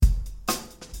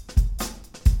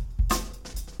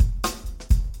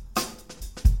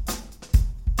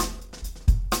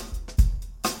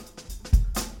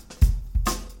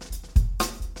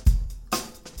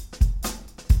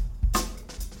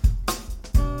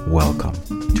Welcome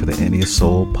to the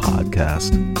Enneasoul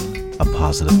podcast, a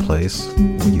positive place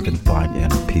where you can find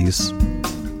inner peace,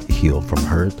 heal from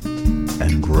hurt,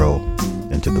 and grow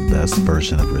into the best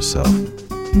version of yourself,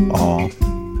 all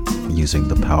using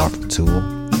the powerful tool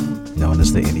known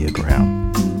as the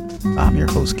Enneagram. I'm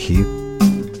your host, Keith.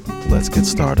 Let's get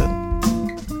started.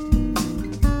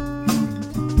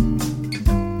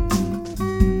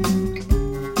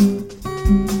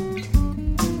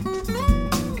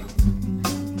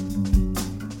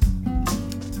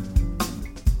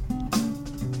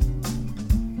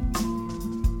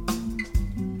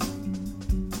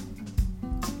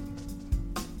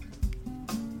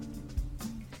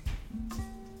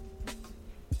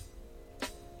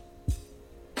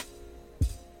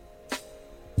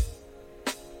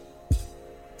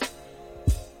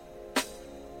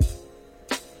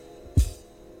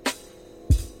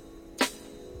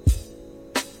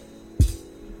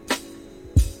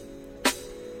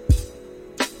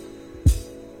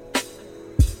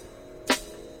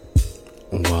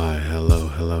 Why,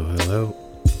 hello.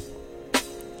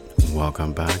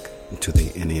 Welcome back to the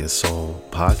Enneasoul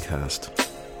podcast.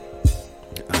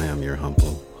 I am your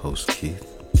humble host, Keith,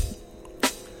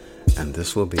 and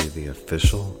this will be the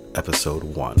official episode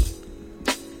 1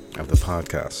 of the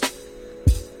podcast.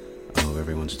 I hope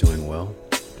everyone's doing well,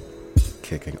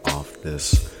 kicking off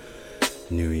this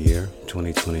new year,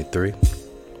 2023.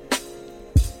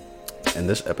 In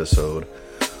this episode,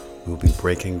 we'll be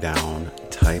breaking down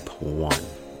Type 1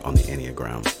 on the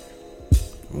Enneagram.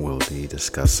 We'll be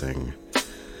discussing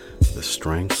the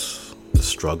strengths, the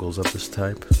struggles of this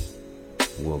type.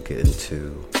 We'll get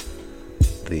into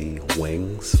the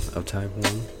wings of Type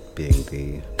 1, being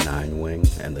the 9 wing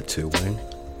and the 2 wing.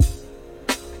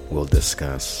 We'll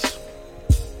discuss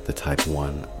the Type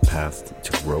 1 path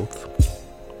to growth.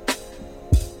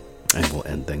 And we'll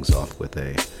end things off with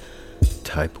a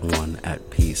Type 1 at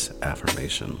peace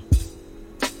affirmation.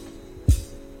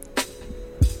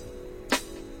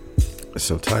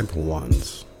 So Type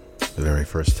 1's, the very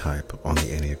first type on the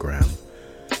Enneagram,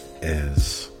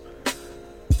 is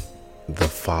the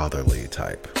fatherly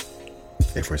type.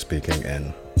 If we're speaking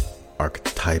in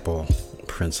archetypal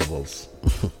principles,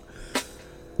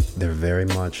 they're very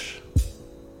much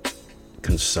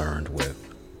concerned with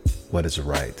what is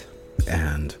right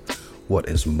and what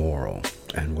is moral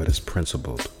and what is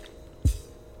principled.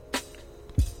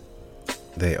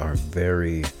 They are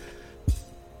very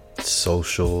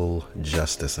social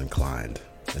justice inclined,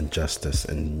 and justice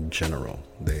in general.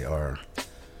 They are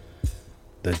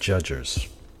the judges.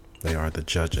 They are the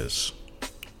judges,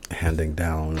 handing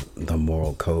down the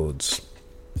moral codes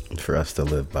for us to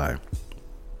live by.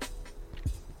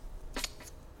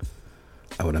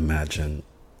 I would imagine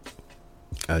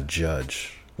a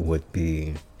judge would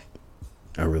be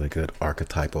a really good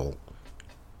archetypal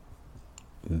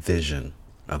vision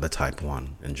of the Type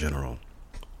 1 in general.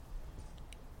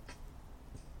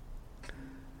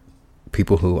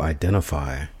 People who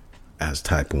identify as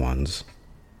Type 1s,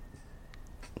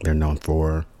 they're known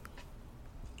for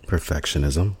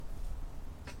perfectionism.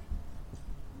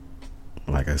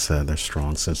 Like I said, their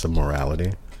strong sense of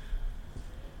morality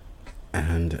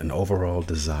and an overall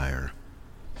desire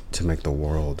to make the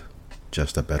world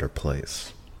just a better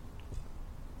place.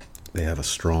 They have a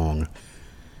strong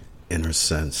inner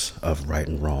sense of right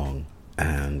and wrong,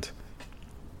 and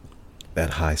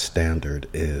that high standard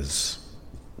is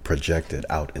projected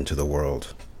out into the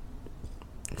world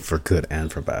for good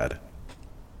and for bad.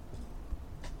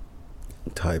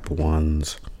 Type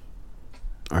 1s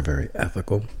are very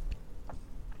ethical.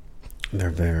 They're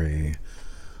very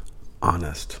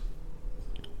honest.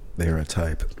 They're a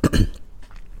type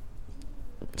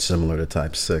similar to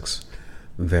Type 6,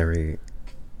 very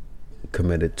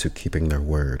committed to keeping their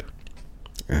word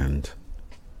and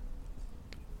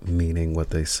meaning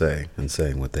what they say and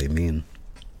saying what they mean.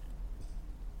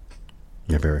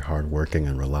 They're very hardworking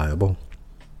and reliable,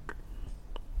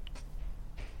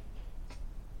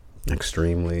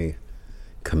 extremely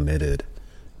committed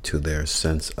to their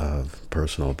sense of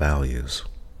personal values.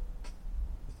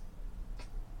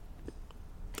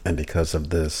 And because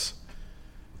of this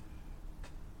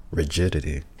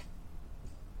rigidity,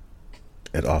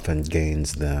 it often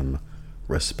gains them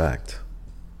respect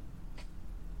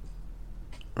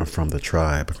from the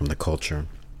tribe, from the culture,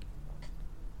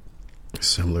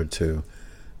 similar to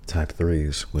Type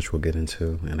 3s, which we'll get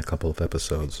into in a couple of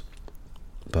episodes.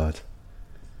 But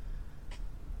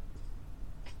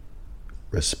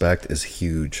respect is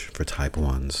huge for Type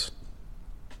 1s.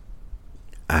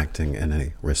 Acting in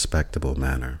a respectable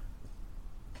manner.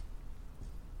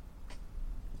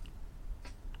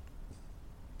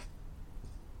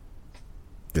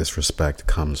 This respect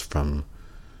comes from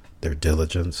their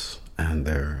diligence and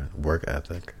their work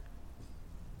ethic.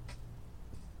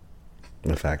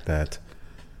 The fact that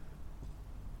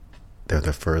they're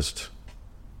the first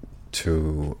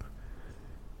to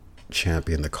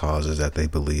champion the causes that they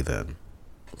believe in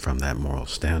from that moral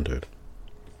standard.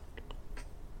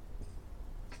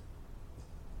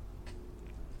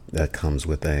 That comes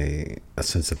with a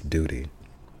sense of duty,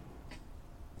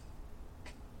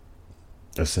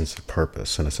 a sense of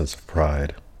purpose, and a sense of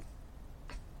pride,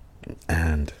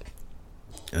 and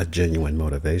a genuine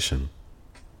motivation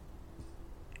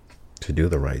to do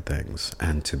the right things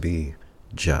and to be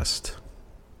just.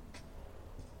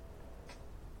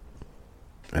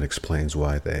 It explains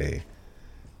why they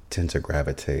tend to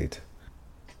gravitate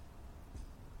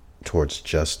towards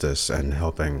justice and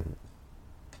helping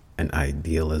an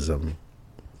idealism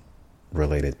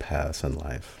related paths in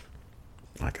life.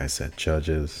 Like I said,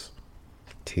 judges,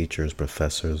 teachers,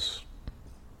 professors.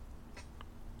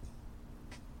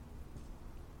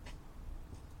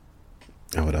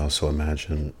 I would also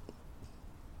imagine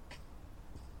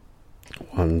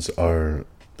ones are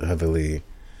heavily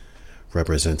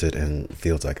represented in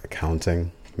fields like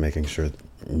accounting, making sure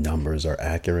numbers are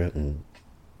accurate, and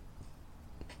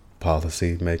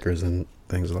policy makers and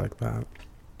things like that.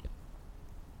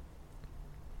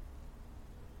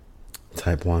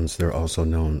 Type 1s, they're also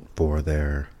known for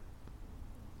their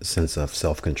sense of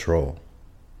self-control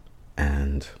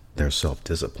and their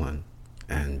self-discipline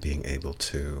and being able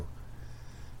to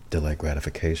delay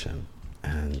gratification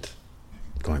and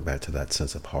going back to that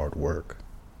sense of hard work.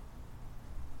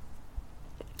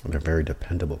 They're very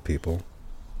dependable people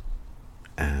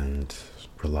and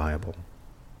reliable,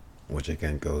 which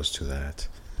again goes to that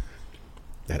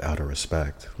outer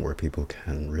respect where people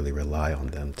can really rely on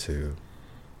them to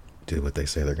do what they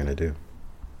say they're going to do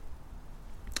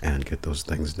and get those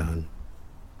things done.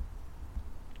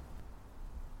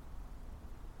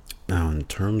 Now, in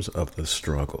terms of the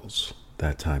struggles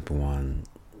that type 1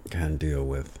 can deal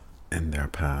with in their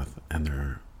path and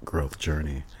their growth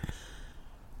journey,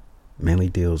 mainly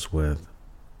deals with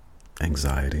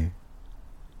anxiety,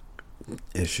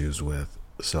 issues with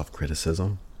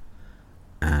self-criticism,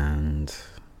 and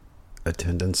a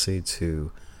tendency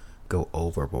to go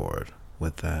overboard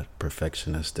with that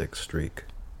perfectionistic streak.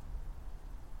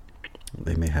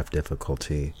 They may have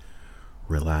difficulty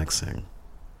relaxing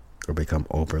or become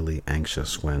overly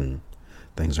anxious when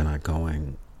things are not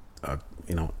going,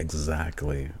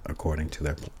 exactly according to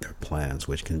their plans,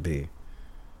 which can be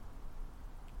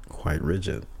quite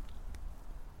rigid.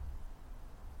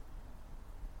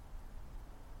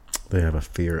 They have a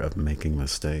fear of making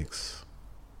mistakes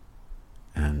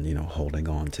and, holding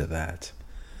on to that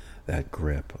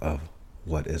grip of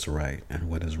what is right and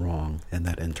what is wrong and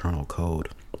that internal code.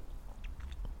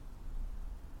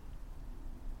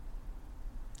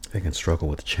 They can struggle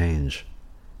with change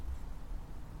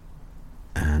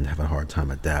and have a hard time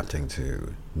adapting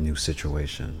to new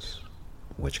situations,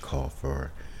 which call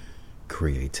for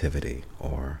creativity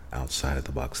or outside of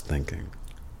the box thinking.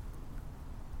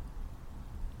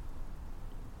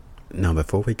 Now,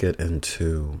 before we get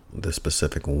into the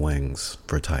specific wings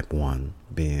for type 1,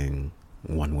 being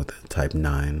one with a type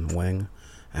 9 wing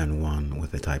and one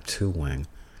with a type 2 wing,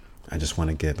 I just want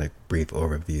to give a brief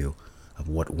overview of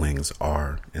what wings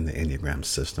are in the Enneagram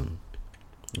system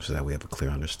so that we have a clear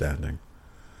understanding.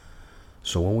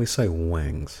 So when we say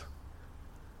wings,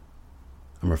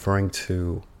 I'm referring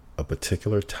to a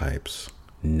particular type's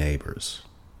neighbors,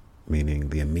 meaning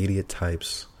the immediate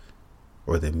types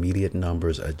or the immediate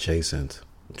numbers adjacent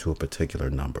to a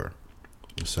particular number.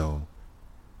 So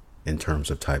in terms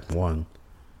of type 1,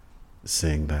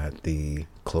 seeing that the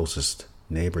closest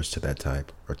neighbors to that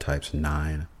type are types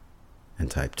 9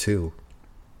 and type 2,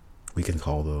 we can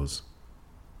call those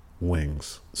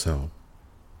wings. So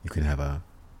you can have a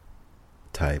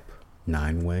type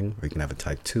 9 wing or you can have a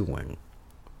type 2 wing,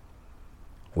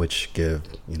 which give,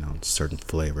 certain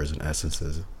flavors and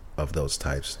essences of those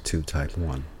types to type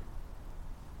 1.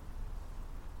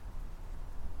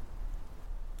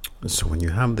 So when you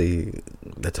have the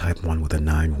type 1 with a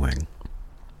 9 wing,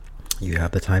 you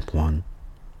have the type 1,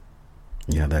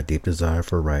 you have that deep desire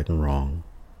for right and wrong,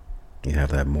 you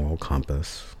have that moral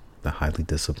compass, the highly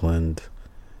disciplined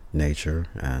nature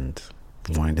and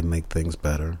wanting to make things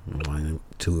better, and wanting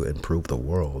to improve the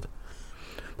world.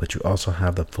 But you also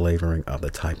have the flavoring of the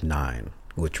type 9,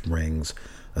 which brings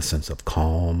a sense of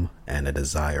calm and a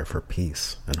desire for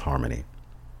peace and harmony.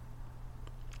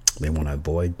 They want to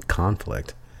avoid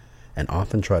conflict and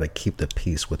often try to keep the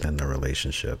peace within their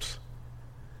relationships.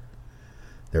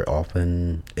 They're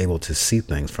often able to see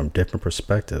things from different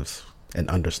perspectives and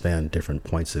understand different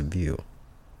points of view,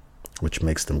 which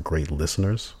makes them great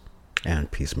listeners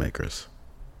and peacemakers.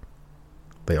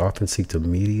 They often seek to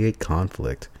mediate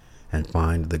conflict and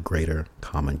find the greater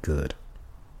common good.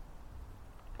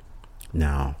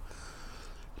 Now,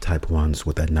 type 1s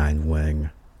with that 9 wing,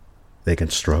 they can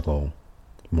struggle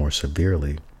more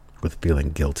severely with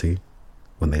feeling guilty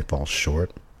when they fall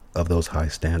short of those high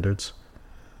standards.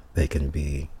 They can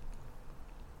be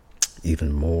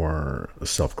even more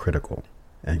self-critical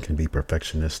and can be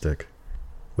perfectionistic,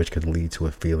 which can lead to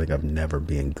a feeling of never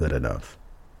being good enough.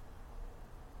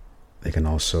 They can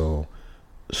also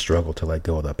struggle to let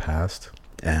go of the past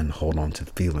and hold on to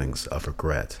feelings of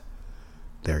regret.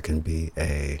 There can be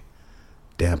a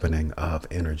dampening of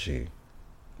energy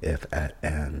if at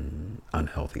an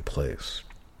unhealthy place.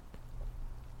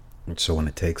 And so when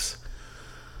it takes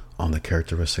on the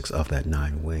characteristics of that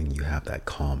 9 wing, you have that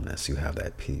calmness, you have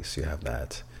that peace, you have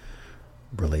that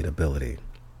relatability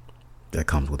that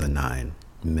comes with a 9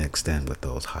 mixed in with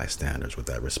those high standards, with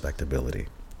that respectability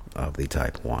of the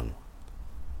type 1.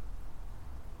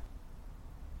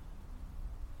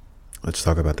 Let's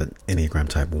talk about the Enneagram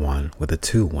type 1 with a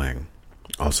 2 wing,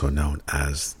 also known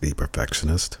as the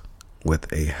Perfectionist,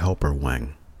 with a helper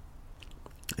wing.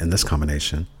 In this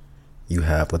combination, you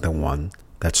have with the 1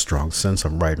 that strong sense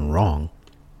of right and wrong,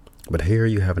 but here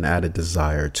you have an added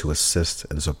desire to assist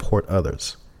and support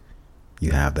others.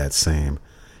 You have that same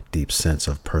deep sense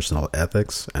of personal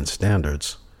ethics and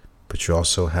standards, but you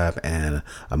also have a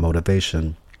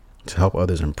motivation to help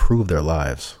others improve their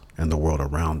lives and the world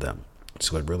around them.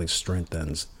 So it really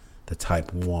strengthens the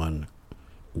type 1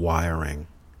 wiring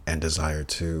and desire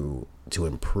to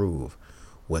improve,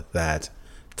 with that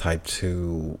type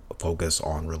 2 focus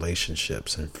on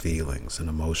relationships and feelings and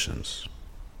emotions.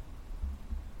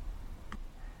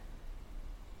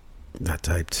 That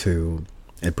type 2,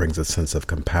 it brings a sense of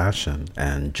compassion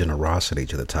and generosity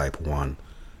to the type 1.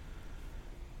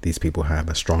 These people have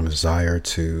a strong desire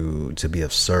to be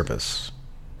of service.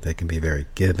 They can be very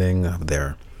giving of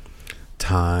their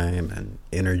time and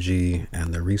energy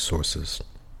and their resources.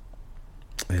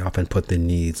 They often put the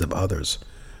needs of others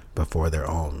before their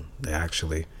own. They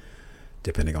actually,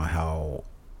 depending on how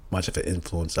much of an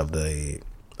influence of the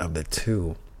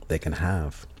 2 they can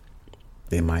have,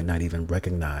 they might not even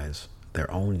recognize their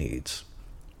own needs.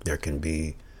 There can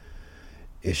be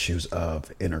issues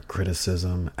of inner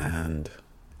criticism and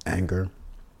anger,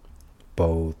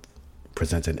 both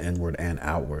presented inward and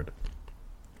outward,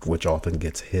 which often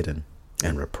gets hidden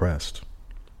and repressed.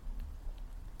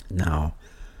 Now,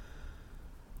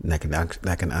 that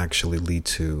can actually lead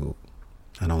to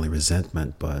not only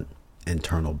resentment but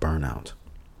internal burnout,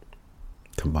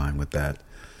 combined with that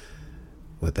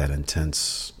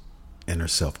intense inner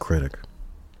self-critic.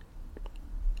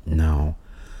 Now,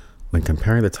 when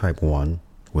comparing the type 1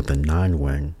 with the 9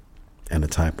 wing and the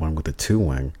type 1 with the 2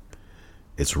 wing,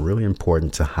 it's really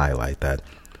important to highlight that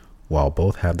while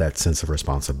both have that sense of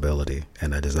responsibility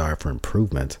and a desire for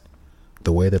improvement,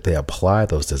 the way that they apply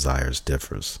those desires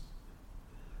differs.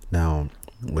 Now,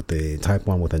 with the type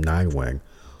 1 with a 9 wing,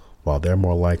 while they're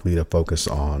more likely to focus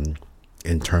on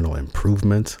internal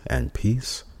improvement and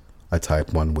peace, a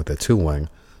type 1 with a 2 wing,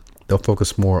 they'll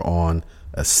focus more on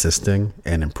assisting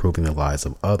and improving the lives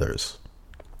of others.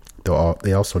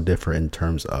 They also differ in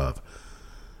terms of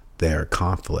their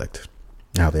conflict,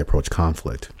 how they approach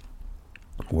conflict,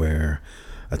 where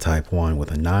a type 1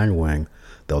 with a 9 wing,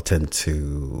 they'll tend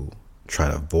to try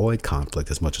to avoid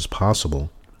conflict as much as possible.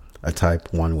 A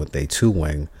type 1 with a 2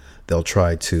 wing, they'll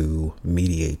try to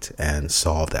mediate and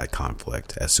solve that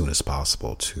conflict as soon as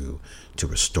possible to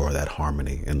restore that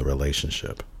harmony in the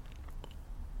relationship.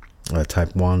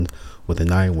 Type 1 with a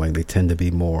 9 wing, they tend to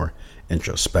be more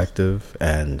introspective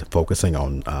and focusing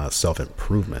on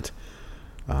self-improvement,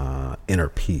 inner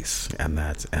peace, and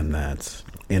that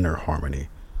inner harmony,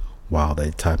 while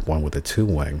the type 1 with a 2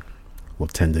 wing will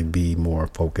tend to be more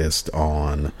focused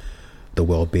on the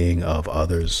well-being of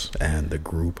others and the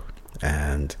group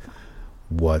and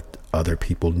what other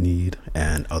people need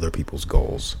and other people's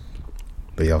goals.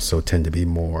 They also tend to be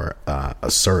more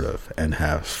assertive and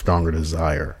have stronger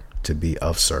desire to be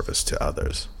of service to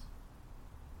others.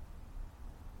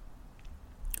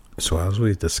 So as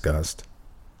we discussed,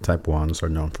 type 1s are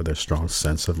known for their strong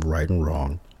sense of right and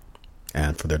wrong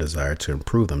and for their desire to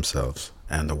improve themselves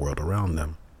and the world around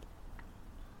them.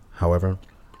 However,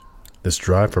 this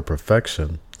drive for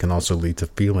perfection can also lead to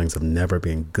feelings of never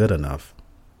being good enough.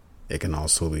 It can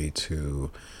also lead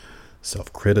to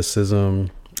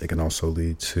self-criticism. It can also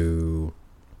lead to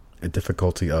a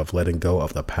difficulty of letting go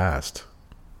of the past,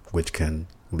 which can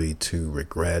lead to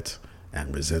regret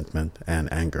and resentment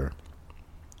and anger.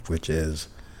 which is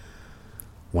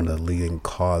one of the leading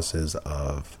causes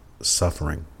of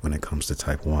suffering when it comes to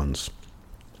type 1s.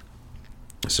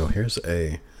 So here's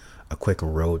a quick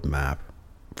roadmap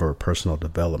for personal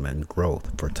development and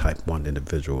growth for type 1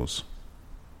 individuals.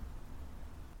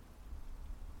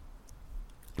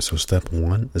 So step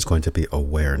 1 is going to be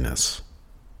awareness.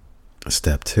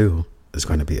 Step 2 is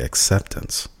going to be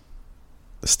acceptance.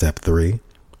 Step 3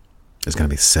 is going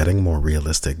to be setting more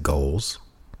realistic goals.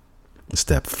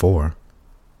 Step 4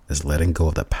 is letting go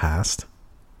of the past.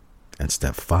 And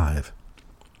step 5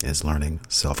 is learning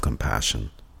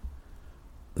self-compassion.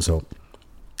 So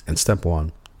in step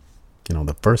 1,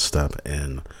 the first step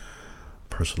in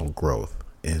personal growth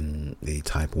in the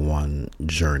type 1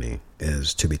 journey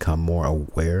is to become more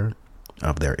aware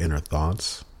of their inner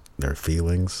thoughts, their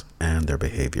feelings, and their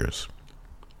behaviors.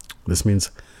 This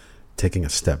means taking a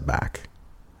step back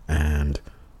and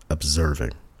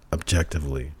observing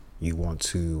objectively. You want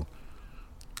to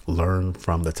learn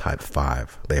from the type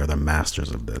 5. They are the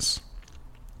masters of this.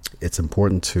 It's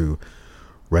important to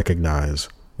recognize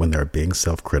when they're being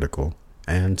self-critical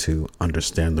and to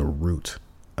understand the root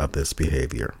of this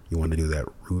behavior. You want to do that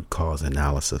root cause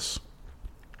analysis.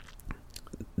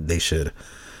 They should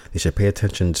pay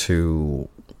attention to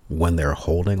when they're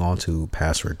holding on to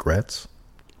past regrets,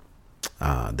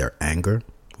 their anger,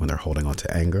 when they're holding on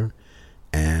to anger,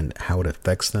 and how it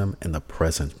affects them in the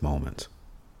present moment.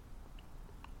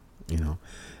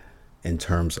 In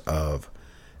terms of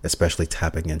especially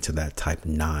tapping into that type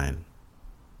 9,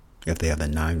 if they have the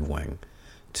 9 wing,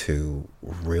 to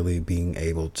really being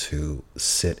able to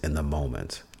sit in the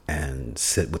moment and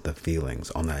sit with the feelings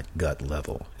on that gut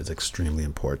level is extremely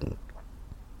important.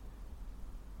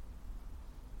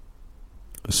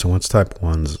 So once type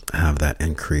 1s have that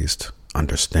increased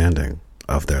understanding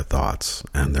of their thoughts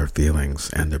and their feelings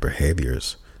and their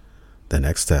behaviors, the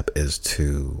next step is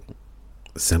to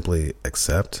simply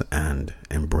accept and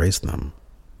embrace them.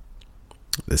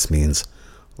 This means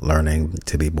learning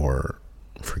to be more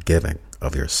forgiving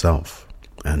of yourself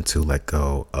and to let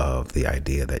go of the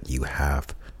idea that you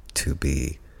have to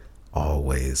be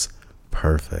always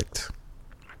perfect.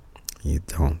 You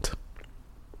don't.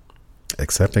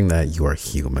 Accepting that you are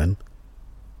human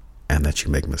and that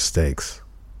you make mistakes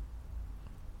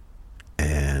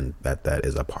and that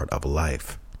is a part of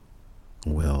life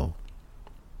will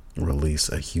release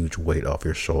a huge weight off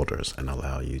your shoulders and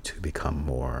allow you to become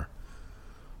more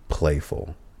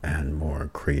playful and more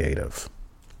creative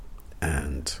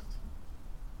and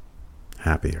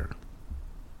happier.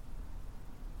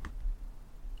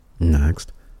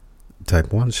 Next, type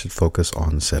 1s should focus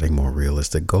on setting more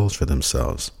realistic goals for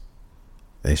themselves.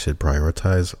 They should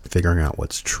prioritize figuring out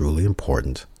what's truly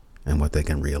important and what they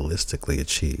can realistically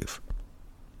achieve.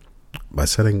 By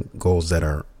setting goals that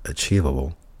are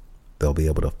achievable, they'll be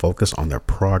able to focus on their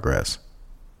progress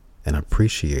and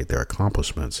appreciate their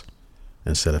accomplishments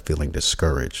instead of feeling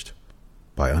discouraged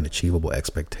by unachievable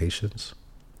expectations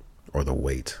or the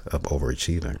weight of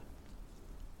overachieving.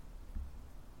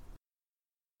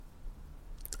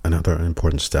 Another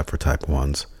important step for type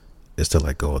 1s is to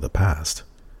let go of the past.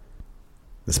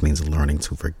 This means learning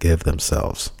to forgive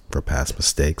themselves for past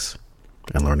mistakes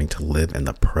and learning to live in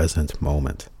the present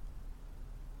moment.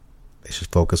 They should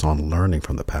focus on learning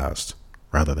from the past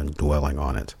rather than dwelling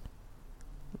on it,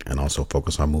 and also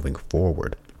focus on moving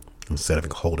forward instead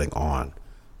of holding on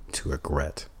to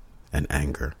regret and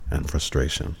anger and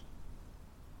frustration.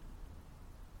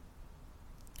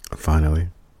 Finally,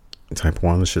 type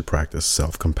 1s should practice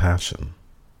self-compassion.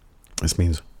 This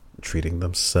means treating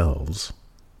themselves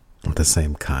with the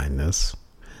same kindness,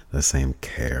 the same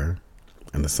care,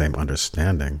 and the same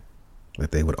understanding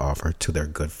that they would offer to their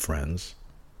good friends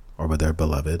or with their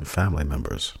beloved family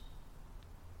members.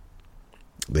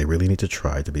 They really need to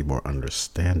try to be more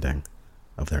understanding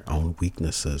of their own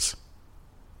weaknesses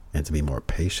and to be more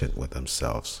patient with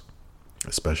themselves,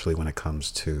 especially when it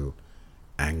comes to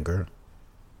anger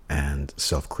and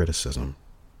self-criticism.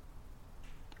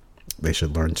 They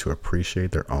should learn to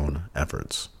appreciate their own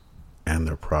efforts and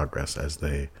their progress as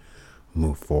they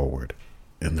move forward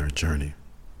in their journey.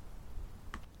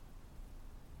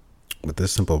 With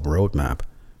this simple roadmap,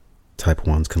 type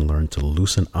 1s can learn to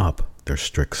loosen up their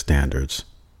strict standards,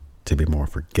 to be more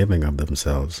forgiving of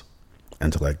themselves,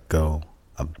 and to let go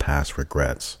of past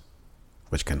regrets,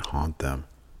 which can haunt them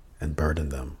and burden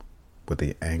them with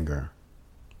the anger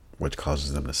which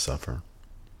causes them to suffer.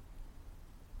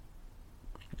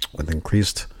 With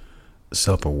increased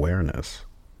self-awareness,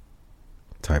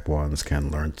 type 1s can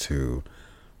learn to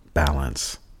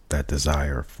balance that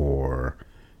desire for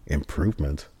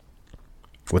improvement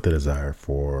with the desire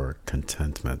for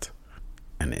contentment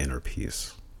and inner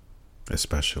peace.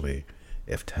 especially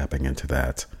if tapping into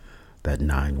that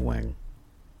 9 wing.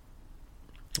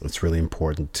 It's really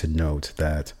important to note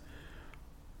that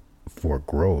for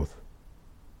growth,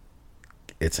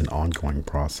 it's an ongoing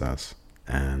process,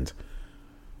 and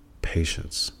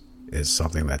patience is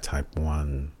something that type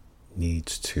 1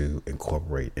 needs to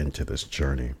incorporate into this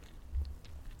journey.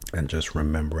 And just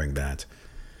remembering that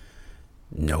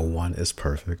no one is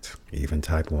perfect, even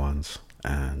type 1s,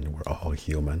 and we're all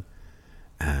human,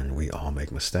 and we all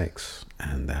make mistakes.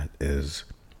 And that is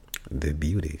the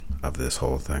beauty of this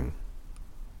whole thing.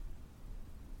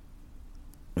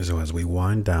 So as we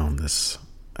wind down this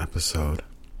episode,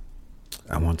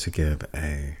 I want to give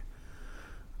a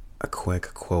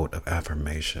quick quote of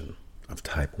affirmation of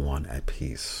type 1 at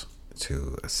peace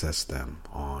to assist them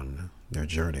on their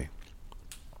journey.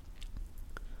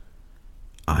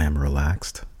 I am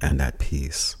relaxed and at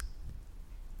peace.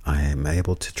 I am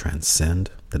able to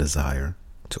transcend the desire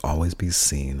to always be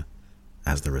seen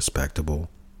as the respectable,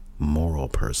 moral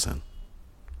person.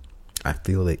 I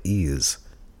feel the ease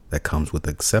that comes with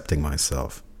accepting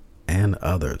myself and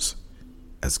others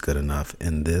as good enough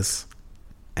in this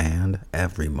and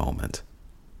every moment.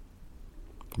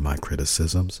 My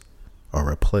criticisms are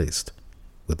replaced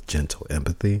with gentle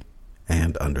empathy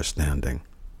and understanding.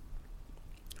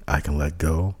 I can let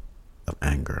go of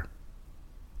anger.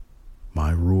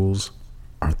 My rules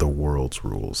aren't the world's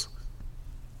rules.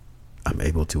 I'm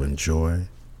able to enjoy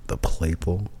the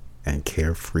playful and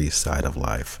carefree side of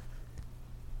life.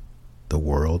 The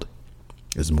world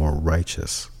is more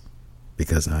righteous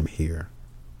because I'm here,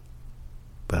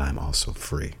 but I'm also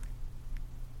free.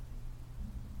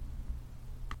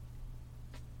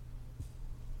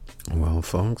 Well,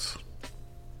 folks,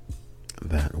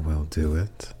 that will do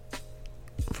it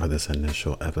for this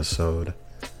initial episode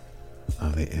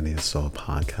of the Enneasoul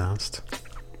podcast.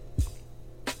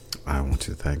 I want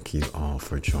to thank you all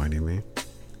for joining me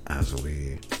as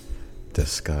we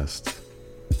discussed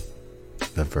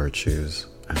the virtues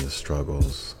and the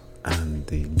struggles and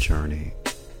the journey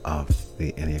of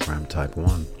the Enneagram Type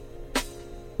 1.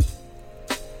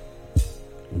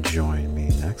 Join me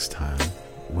next time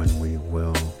when we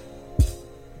will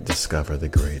discover the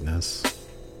greatness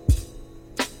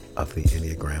of the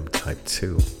Enneagram Type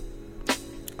 2,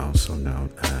 also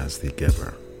known as the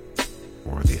giver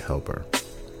or the helper.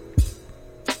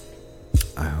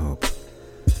 I hope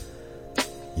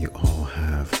you all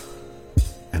have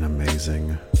an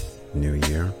amazing new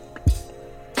year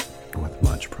with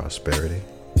much prosperity,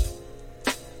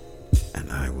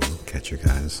 and I will catch you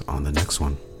guys on the next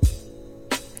one.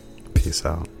 Peace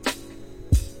out.